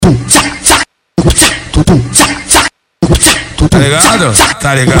Tá ligado?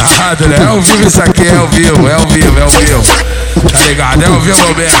 Tá ligado, né? É ao vivo isso aqui, é ao vivo, é ao vivo, é ao vivo. Tá ligado? É ao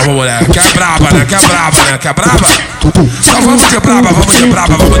vivo mesmo, moleque. Quer braba, né? Quer braba, né? Quer braba? Então vamos de braba, vamos de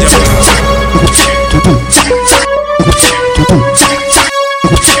braba, vamos de braba.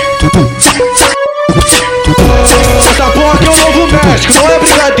 Essa porra aqui é o Novo México, não é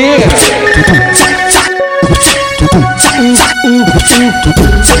brincadeira.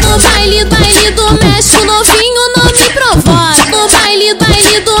 No baile do México, novinho não me provoca. No baile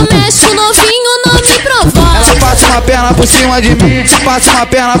do México, novinho não me provoca. Ela passa uma perna por cima de mim, passa uma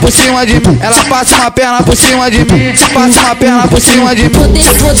perna por cima de mim. Ela passa uma perna por cima de mim, passa uma perna por cima de mim.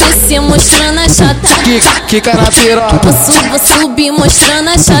 Vou descer mostrando a chata. Quica na piroca. Vou subir mostrando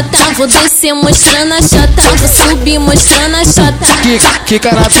a chata. Vou descer mostrando a chata. Vou subir mostrando a chata.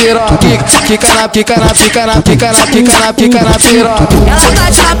 Quica na piroca. Quica na piroca. Ela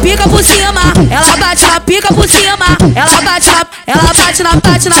bate na pica por cima. Ela bate na pica por cima. Ela bate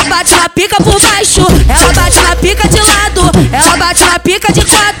na pica por baixo. Ela bate na pica de lado. Ela bate na pica de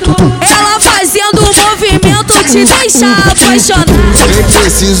quatro. Ela fazendo o movimento te deixa apaixonado. Nem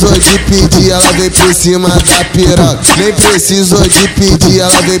precisou de pedir, ela veio por cima da piroca. Nem precisou de pedir,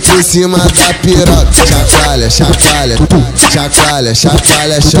 ela veio por cima da piroca. Chacoalha, chacoalha, chacoalha,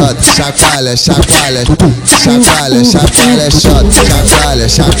 chacoalha, shot. Chacoalha, chacoalha, chacoalha, chacoalha, shot. Chacoalha, chacoalha, chacoalha,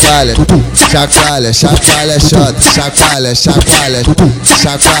 chacoalha, shot. Chacoalha, chacoalha,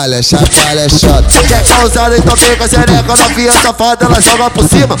 chacoalha, chacoalha, shot. Quer causar, então fica xereca, novinha safada, ela joga por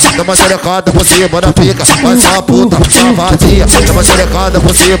cima. Dá uma xerecada por cima da pica, faz uma puta, safadinha. Dá uma xerecada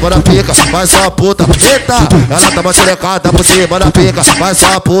por cima da pica, faz uma puta, eita. Ela dá uma xerecada por cima da pica, faz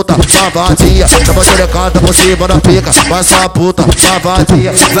uma puta, safadinha. Dá uma xerecada por cima da pica, faz uma puta,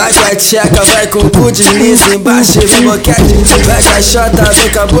 safadinha. Vai com a tcheca, vai com o cu desliza embaixo e vem boquete. Vai com a chata, vem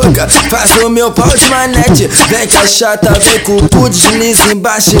com a boca, faz o meu pau de manete. Vem com a chata, vem com o cu desliza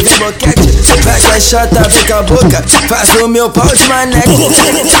embaixo e vem boquete. Vai com a chata, vem com a boca, faz o meu pau de manete.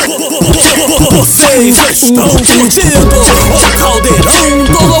 Vocês estão curtindo o Caldeirão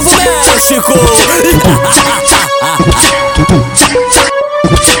do Novo México.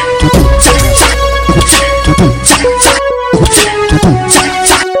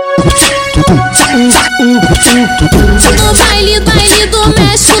 No baile do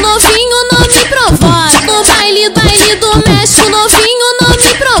México, novinho não me provoca. No baile do México, novinho não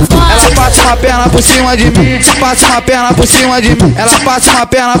me provoca. Ela passa uma perna por cima de mim, passa uma perna por cima de mim. Ela passa uma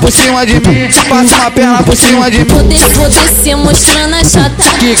perna por cima de mim, passa uma perna por cima de mim. Vou descer mostrando a chata.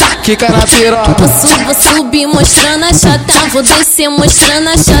 Quica na piroca. Vou subir mostrando a chata. Vou descer mostrando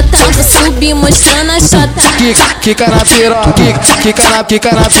a chata. Vou subir mostrando a chata. Quica na piroca. Quica na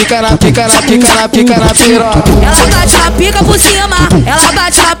piroca. Ela bate na pica por cima. Ela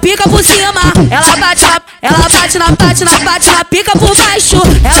bate na pica por cima. Ela bate na pica por baixo.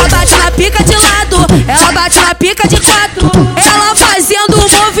 Ela bate na pica de lado. Ela bate na pica de quatro. Ela fazendo o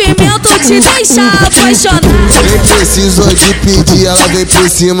movimento te deixa apaixonado. Nem precisou de pedir, ela veio por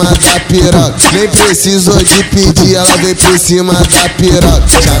cima da piroca. Nem precisou de pedir, ela veio por cima da piroca.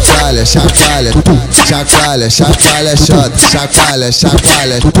 Chacoalha, chacoalha, chacoalha, chacoalha, shot. Chacoalha,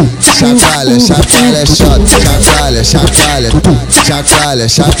 chacoalha, chacoalha, chacoalha, shot. Chacoalha,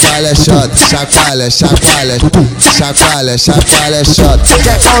 chacoalha, chacoalha, chacoalha, shot. Chacoalha, chacoalha, chacoalha, chacoalha, shot.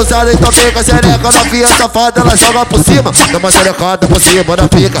 Quer causar, então fica xereca, novinha safada, ela joga por cima. Dá uma xerecada por cima da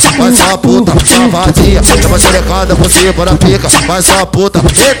pica, faz uma puta, safadinha. Dá uma xerecada por cima da pica, faz uma puta,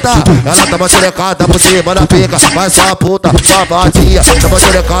 eita. Ela dá uma xerecada por cima da pica, faz uma puta, safadinha. Dá uma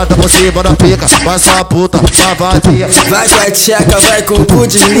xerecada por cima da pica, faz uma puta, safadinha. Vai com a tcheca, vai com o cu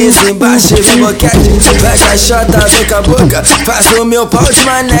desliza embaixo e vem boquete. Vai com a chata, vem com a boca, faz o meu pau de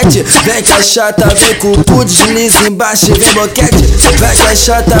manete. Vem com a chata, vem com o cu desliza embaixo e vem boquete. Vai com a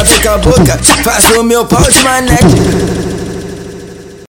chata, vem com a boca, faz o meu pau de manete.